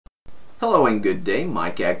Hello and good day,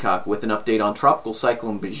 Mike Adcock with an update on Tropical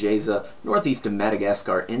Cyclone Bejisa northeast of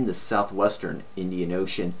Madagascar in the southwestern Indian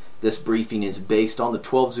Ocean. This briefing is based on the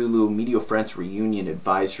 12 Zulu Météo-France Réunion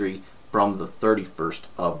advisory from the 31st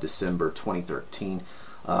of December 2013.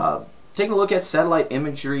 Taking a look at satellite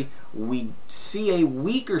imagery, we see a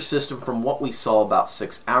weaker system from what we saw about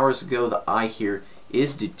 6 hours ago. The eye here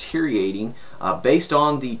is deteriorating. Based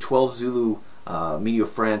on the 12 Zulu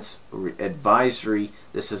Météo-France advisory,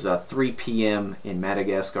 this is 3 p.m. in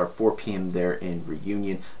Madagascar, 4 p.m. there in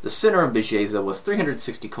Réunion. The center of Bejisa was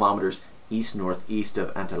 360 kilometers east-northeast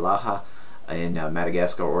of Antalaha in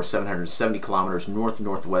Madagascar, or 770 kilometers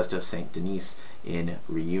north-northwest of Saint-Denis in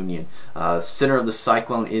Réunion. Center of the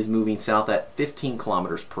cyclone is moving south at 15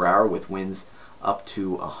 kilometers per hour with winds up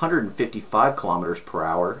to 155 kilometers per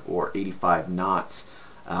hour, or 85 knots.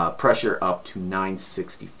 Pressure up to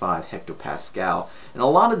 965 hectopascal. And a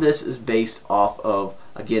lot of this is based off of,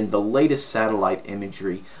 again, the latest satellite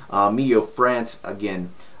imagery. Météo-France,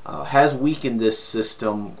 again, has weakened this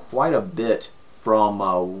system quite a bit from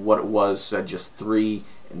what it was just 3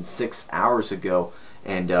 and 6 hours ago.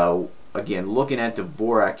 And again, looking at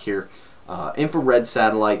Dvorak here, infrared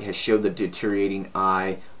satellite has showed the deteriorating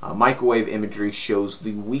eye. Microwave imagery shows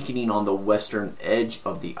the weakening on the western edge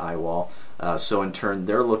of the eyewall. So in turn,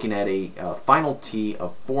 they're looking at a final T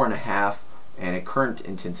of 4.5 and a current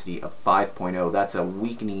intensity of 5.0. That's a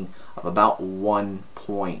weakening of about 1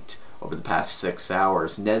 point over the past 6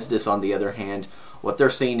 hours. NESDIS, on the other hand, what they're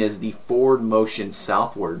seeing is the forward motion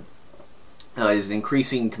southward is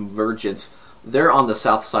increasing convergence. They're on the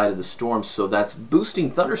south side of the storm, so that's boosting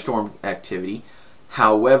thunderstorm activity.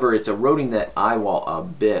 However, it's eroding that eye wall a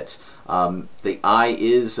bit. The eye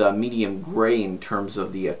is medium gray in terms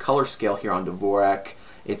of the color scale here on Dvorak.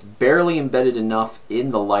 It's barely embedded enough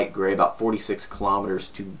in the light gray, about 46 kilometers,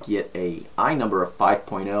 to get a eye number of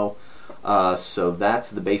 5.0. So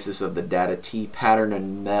that's the basis of the data. T, pattern,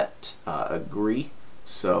 and net agree.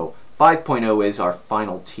 So 5.0 is our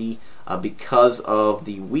final T. Because of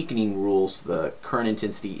the weakening rules, the current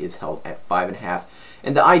intensity is held at 5.5.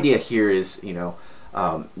 And the idea here is,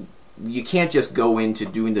 you can't just go into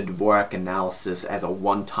doing the Dvorak analysis as a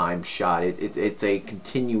one-time shot. It's a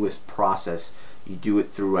continuous process. You do it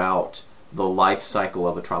throughout the life cycle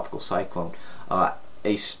of a tropical cyclone.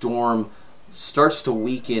 A storm starts to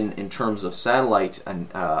weaken in terms of satellite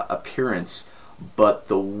appearance, but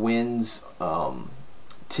the winds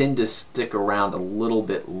tend to stick around a little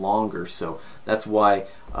bit longer, so that's why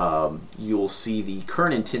you'll see the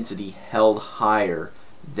current intensity held higher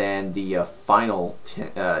than the final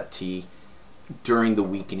T during the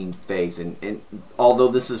weakening phase. And although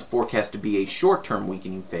this is forecast to be a short-term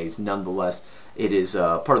weakening phase, nonetheless, it is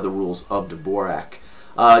part of the rules of Dvorak.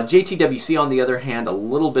 JTWC, on the other hand, a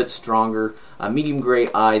little bit stronger. Medium gray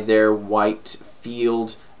eye there, white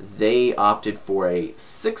field. They opted for a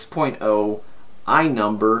 6.0 eye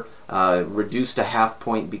number, reduced a half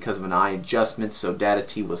point because of an eye adjustment, so data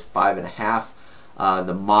T was 5.5.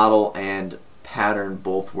 The model and pattern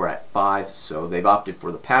both were at 5, so they've opted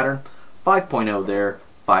for the pattern. 5.0 there,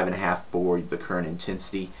 5.5 for the current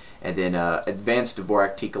intensity, and then advanced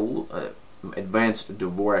Dvorak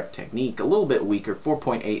technique, a little bit weaker,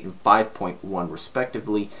 4.8 and 5.1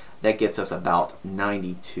 respectively. That gets us about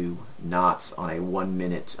 92 knots on a 1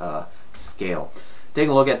 minute scale.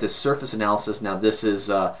 Taking a look at this surface analysis, now this is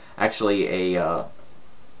actually a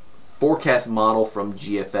forecast model from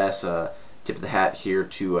GFS. Tip of the hat here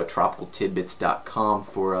to tropicaltidbits.com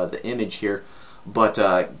for the image here, but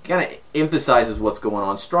kind of emphasizes what's going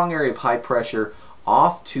on. Strong area of high pressure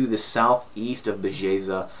off to the southeast of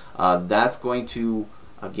Bejisa. That's going to,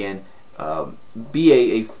 again,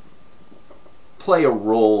 be play a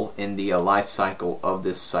role in the life cycle of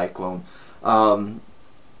this cyclone.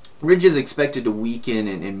 Ridge is expected to weaken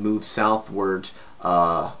and move southward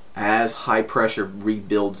as high pressure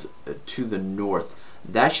rebuilds to the north.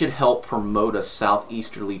 That should help promote a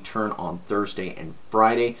southeasterly turn on Thursday and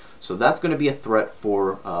Friday. So that's going to be a threat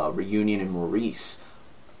for Réunion and Maurice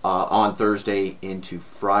on Thursday into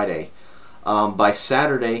Friday. By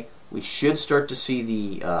Saturday, we should start to see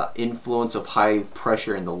the influence of high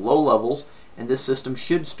pressure in the low levels, and this system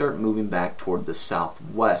should start moving back toward the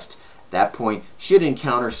southwest. At that point, should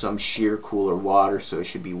encounter some sheer cooler water, so it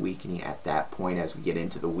should be weakening at that point as we get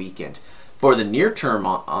into the weekend. For the near term,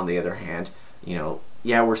 on the other hand,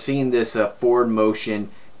 yeah, we're seeing this forward motion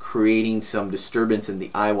creating some disturbance in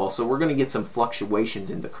the eye wall, so we're going to get some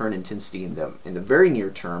fluctuations in the current intensity in the very near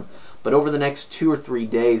term. But over the next 2 or 3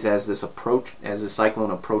 days, as the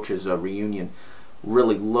cyclone approaches Réunion,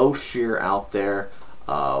 really low shear out there.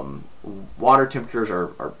 Water temperatures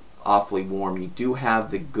are awfully warm. You do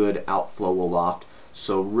have the good outflow aloft,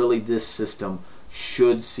 so really this system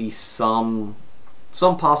should see some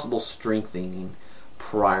possible strengthening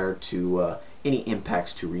prior to any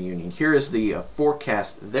impacts to Réunion. Here is the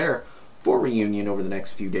forecast there for Réunion over the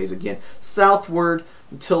next few days. Again, southward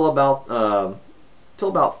until about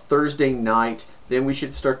Thursday night. Then we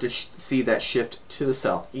should start to see that shift to the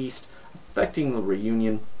southeast, affecting the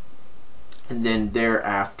Réunion, and then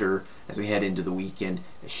thereafter, as we head into the weekend,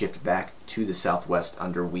 a shift back to the southwest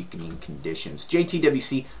under weakening conditions.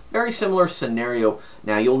 JTWC, very similar scenario.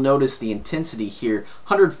 Now you'll notice the intensity here,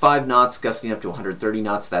 105 knots gusting up to 130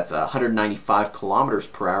 knots. That's 195 kilometers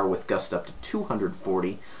per hour with gusts up to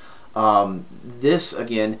 240. This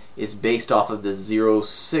again is based off of the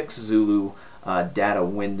 06 Zulu data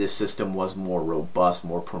when this system was more robust,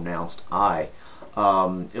 more pronounced eye.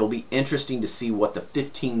 It'll be interesting to see what the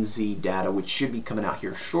 15Z data, which should be coming out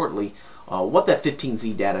here shortly, what that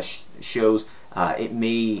 15Z data shows. It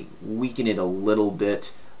may weaken it a little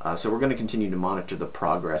bit, so we're going to continue to monitor the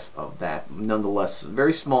progress of that. Nonetheless,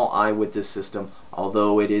 very small eye with this system,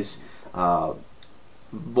 although it is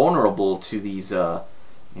vulnerable to these,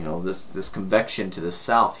 this convection to the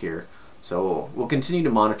south here. So we'll continue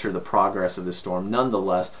to monitor the progress of the storm.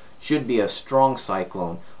 Nonetheless, should be a strong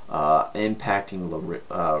cyclone impacting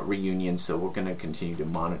Réunion, so we're going to continue to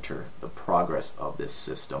monitor the progress of this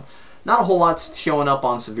system. Not a whole lot showing up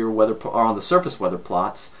on severe weather or on the surface weather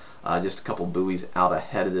plots. Just a couple buoys out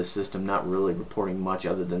ahead of this system, not really reporting much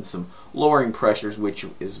other than some lowering pressures, which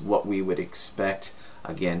is what we would expect.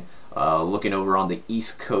 Again, looking over on the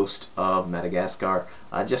east coast of Madagascar,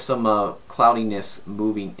 just some cloudiness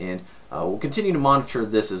moving in. We'll continue to monitor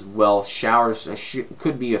this as well. Showers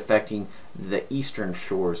could be affecting the eastern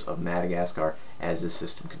shores of Madagascar as this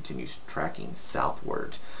system continues tracking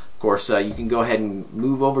southward. Of course, you can go ahead and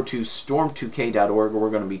move over to storm2k.org. We're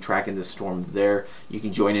going to be tracking this storm there. You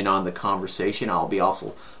can join in on the conversation. I'll be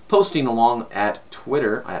also posting along at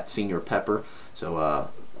Twitter at Senior Pepper.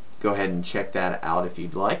 So go ahead and check that out if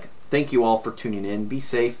you'd like. Thank you all for tuning in. Be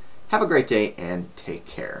safe. Have a great day and take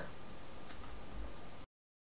care.